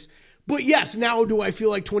nice. But yes, now do I feel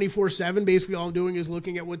like 24/7? Basically, all I'm doing is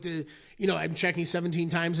looking at what I'm checking 17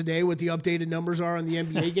 times a day what the updated numbers are on the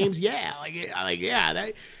NBA games. Yeah,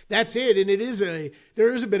 that's it. And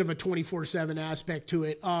there is a bit of a 24/7 aspect to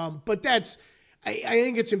it. But I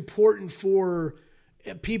think it's important for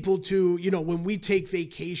people to, when we take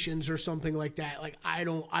vacations or something like that, like I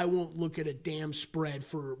won't look at a damn spread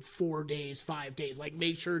for 4 days, 5 days. Like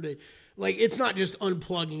make sure to, like, it's not just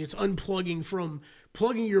unplugging, it's unplugging from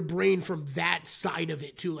plugging your brain from that side of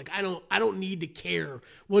it too. Like I don't need to care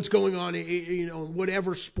what's going on, in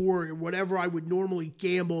whatever sport or whatever I would normally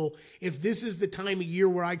gamble. If this is the time of year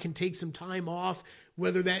where I can take some time off,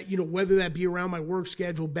 whether that be around my work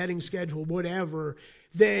schedule, betting schedule, whatever,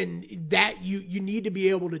 then that you need to be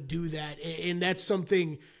able to do that. And that's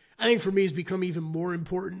something I think for me has become even more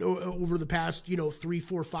important over the past, 3,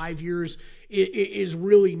 4, 5 years is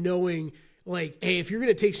really knowing, like, hey, if you're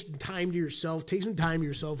going to take some time to yourself,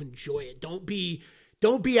 enjoy it. Don't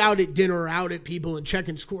be out at dinner or out at people and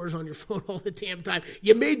checking scores on your phone all the damn time.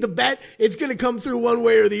 You made the bet; it's going to come through one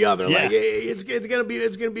way or the other. Yeah. Like it's going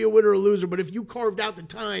to be a winner or a loser. But if you carved out the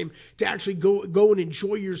time to actually go and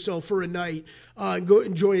enjoy yourself for a night, and go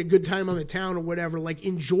enjoy a good time on the town or whatever, like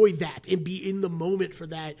enjoy that and be in the moment for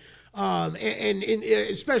that. And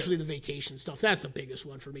especially the vacation stuff. That's the biggest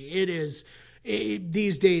one for me.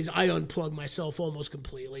 These days I unplug myself almost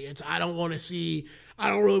completely. I don't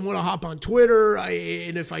really want to hop on Twitter.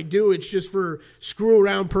 And if I do, it's just for screw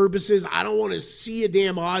around purposes. I don't want to see a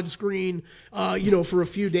damn odds screen, for a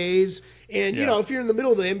few days. And, if you're in the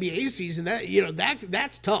middle of the NBA season,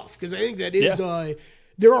 that's tough. Cause I think that is,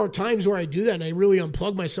 there are times where I do that and I really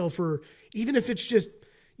unplug myself for, even if it's just,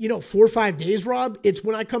 4 or 5 days, Rob, it's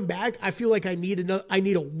when I come back, I feel like I need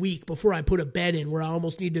a week before I put a bet in where I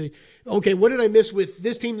almost need to, okay, what did I miss with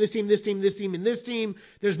this team, this team, this team, this team, and this team?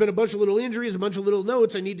 There's been a bunch of little injuries, a bunch of little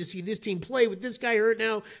notes. I need to see this team play with this guy hurt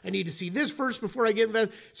now. I need to see this first before I get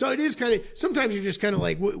invested. So it is kind of, sometimes you're just kind of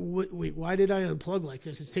like, wait, why did I unplug like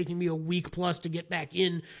this? It's taking me a week plus to get back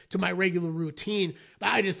in to my regular routine. But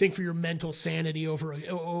I just think for your mental sanity over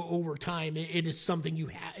time, it is something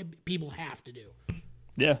people have to do.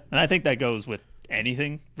 Yeah, and I think that goes with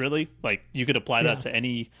anything, really. Like, you could apply that to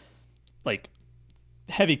any, like,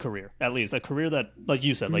 heavy career, at least. A career that, like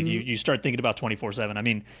you said, like, you start thinking about 24/7. I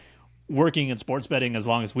mean, working in sports betting as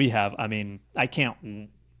long as we have, I mean,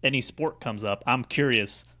 any sport comes up, I'm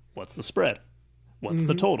curious, what's the spread? What's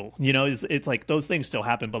the total? It's like those things still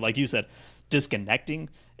happen. But like you said, disconnecting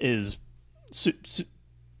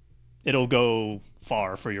it'll go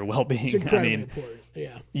far for your well-being. It's incredibly important.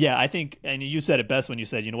 Yeah, I think, and you said it best when you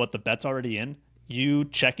said, you know what, the bet's already in. You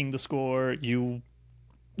checking the score, you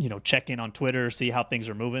check in on Twitter, see how things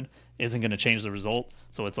are moving, isn't going to change the result.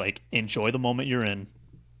 So it's like, enjoy the moment you're in.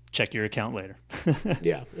 Check your account later.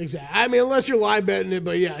 Yeah, exactly. I mean, unless you're live betting it,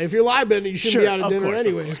 but yeah, if you're live betting it, you shouldn't be out of dinner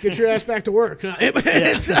anyways. Get your ass back to work. Take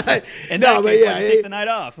the night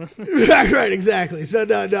off. right, exactly. So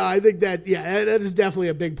no, I think that that is definitely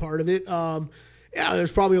a big part of it.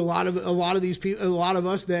 There's probably a lot of these people, a lot of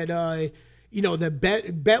us that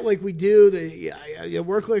that bet like we do, that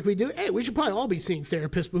work like we do. Hey, we should probably all be seeing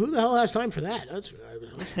therapists, but who the hell has time for that? That's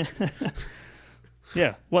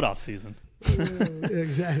yeah. What off season?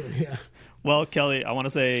 Exactly. Yeah. Well, Kelley, I want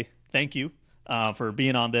to say thank you for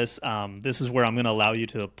being on this. This is where I'm going to allow you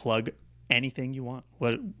to plug anything you want.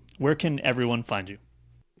 Where can everyone find you?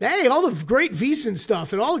 Hey, all the great VSiN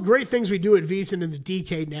stuff and all the great things we do at VSiN and the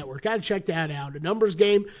DK Network. Got to check that out. A numbers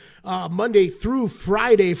game Monday through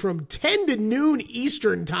Friday from 10 to noon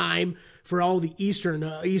Eastern time for all the East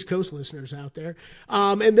Coast listeners out there.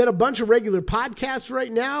 And then a bunch of regular podcasts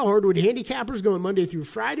right now. Hardwood Handicappers going Monday through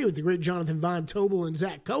Friday with the great Jonathan Von Tobel and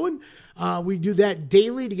Zach Cohen. We do that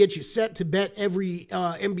daily to get you set to bet every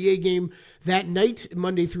NBA game that night,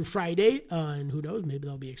 Monday through Friday. And who knows, maybe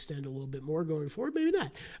that'll be extended a little bit more going forward, maybe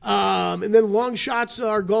not. And then Long Shots,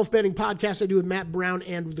 our golf betting podcast I do with Matt Brown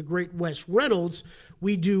and with the great Wes Reynolds.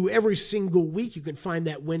 We do every single week. You can find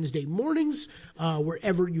that Wednesday mornings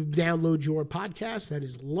wherever you download your podcast. That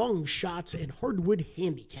is Long Shots and Hardwood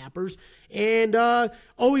Handicappers. And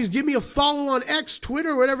always give me a follow on X,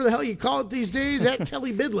 Twitter, whatever the hell you call it these days, at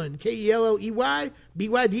Kelley Bydlon, Kelley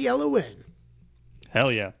Bydlon.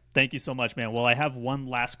 Hell yeah. Thank you so much, man. Well, I have one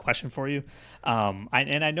last question for you. And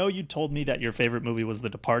I know you told me that your favorite movie was The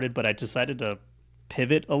Departed, but I decided to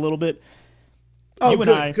pivot a little bit. Oh,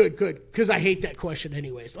 good. Because I hate that question,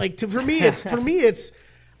 anyways. Like, for me, it's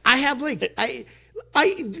I have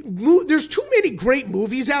there's too many great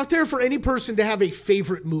movies out there for any person to have a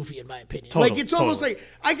favorite movie, in my opinion. It's almost like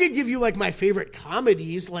I could give you like my favorite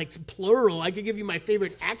comedies, like plural. I could give you my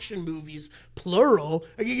favorite action movies, plural.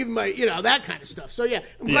 I could give you my, that kind of stuff. So yeah,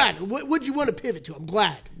 I'm glad. What'd you want to pivot to? I'm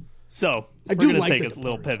glad. So we're going to take a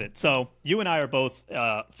little pivot. So you and I are both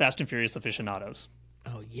Fast and Furious aficionados.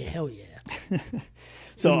 Oh yeah, hell yeah.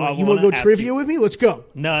 So you want to go trivia with me? Let's go.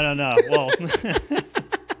 No. Well,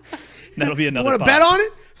 that'll be another. You want to bet on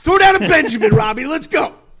it? Throw down a Benjamin, Robbie. Let's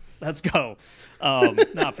go. Let's go.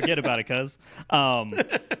 Forget about it, cuz.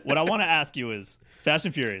 What I want to ask you is Fast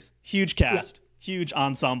and Furious, huge cast, huge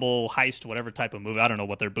ensemble, heist, whatever type of movie. I don't know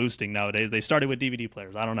what they're boosting nowadays. They started with DVD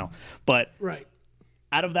players. I don't know. But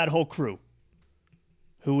out of that whole crew,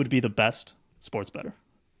 who would be the best sports bettor?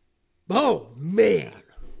 Oh, man.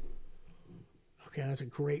 Okay, that's a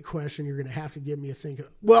great question. You're going to have to give me a think.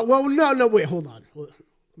 Well, no, wait, hold on.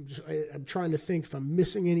 I'm trying to think if I'm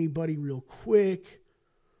missing anybody real quick.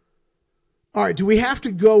 All right, do we have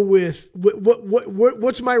to go with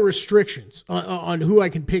what's my restrictions on who I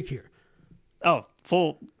can pick here? Oh,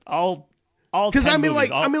 full all. Because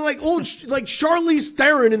old Charlize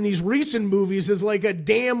Theron in these recent movies is like a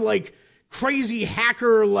damn like crazy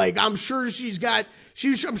hacker. Like I'm sure she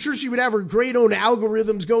would have her great own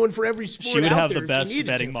algorithms going for every sport. She would have the best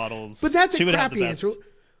betting models. But that's a crappy answer.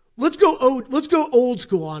 let's go old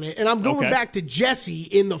school on it, and I'm going back to Jesse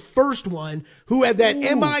in the first one, who had that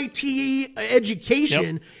MIT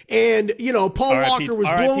education, and Paul Walker was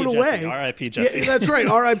blown away. R.I.P. Jesse. Yeah, that's right.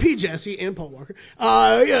 R.I.P. Jesse and Paul Walker.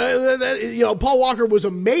 Paul Walker was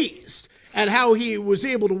amazed at how he was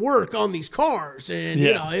able to work on these cars. And,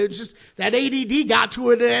 it was just that ADD got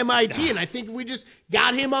to it at MIT. And I think if we just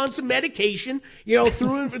got him on some medication,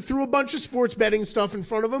 threw a bunch of sports betting stuff in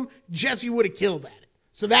front of him, Jesse would have killed at it.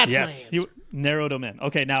 So that's my answer. You narrowed him in.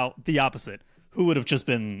 Okay, now the opposite. Who would have just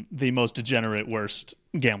been the most degenerate, worst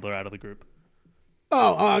gambler out of the group?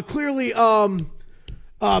 Clearly,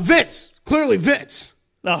 Vince. Clearly, Vince.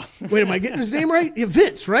 Oh. Wait, am I getting his name right? Yeah,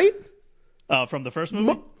 Vince, right? From the first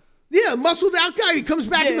movie? Yeah, muscled out guy. He comes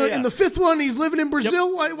back in the fifth one. He's living in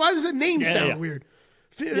Brazil. Yep. Why does that name sound weird?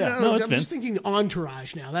 I'm just thinking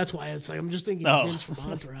Entourage now. That's why it's like I'm just thinking Vince from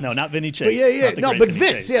Entourage. No, not Vinny Chase. But but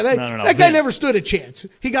Vince. Yeah, that guy Vince. never stood a chance.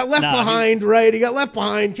 He got left behind, right? He got left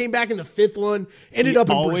behind. Came back in the fifth one. Ended up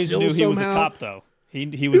in Brazil somehow. He always knew he was a cop, though.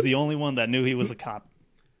 He was the only one that knew he was a cop.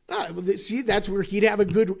 See, that's where he'd have a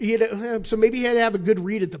good. So maybe he had to have a good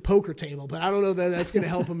read at the poker table, but I don't know that that's going to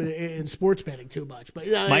help him in sports betting too much. But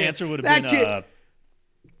my answer would have been.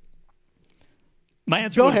 My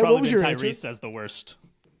answer would have probably been Tyrese as the worst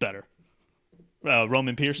better.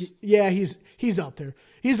 Roman Pierce. Yeah, he's up there.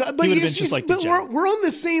 But we're on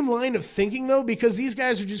the same line of thinking though, because these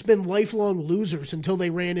guys have just been lifelong losers until they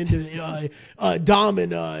ran into Dom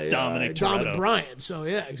and Brian. So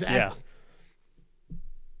yeah, exactly. Yeah.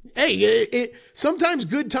 Hey, sometimes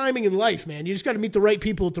good timing in life, man. You just got to meet the right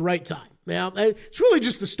people at the right time. Now, it's really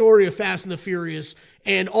just the story of Fast and the Furious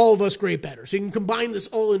and all of us great bettors. So you can combine this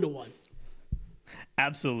all into one.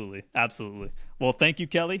 Absolutely. Well, thank you,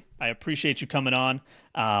 Kelley. I appreciate you coming on.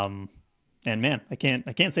 And man, I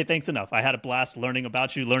can't say thanks enough. I had a blast learning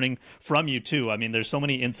about you, learning from you too. I mean, there's so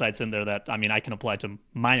many insights in there that I can apply to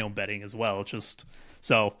my own betting as well.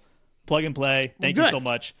 So plug and play. Thank you so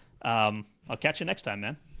much. I'll catch you next time,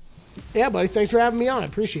 man. Yeah, buddy. Thanks for having me on. I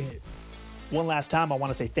appreciate it. One last time, I want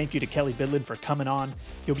to say thank you to Kelley Bydlon for coming on.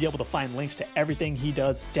 You'll be able to find links to everything he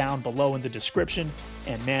does down below in the description.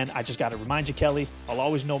 And man, I just got to remind you, Kelley, I'll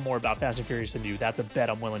always know more about Fast and Furious than you. That's a bet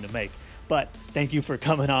I'm willing to make. But thank you for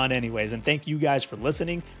coming on anyways. And thank you guys for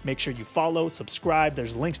listening. Make sure you follow, subscribe.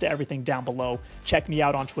 There's links to everything down below. Check me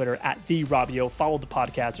out on Twitter at TheRobio. Follow the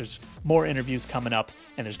podcast. There's more interviews coming up.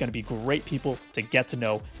 And there's going to be great people to get to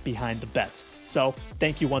know behind the bets. So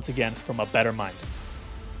thank you once again from a better mind.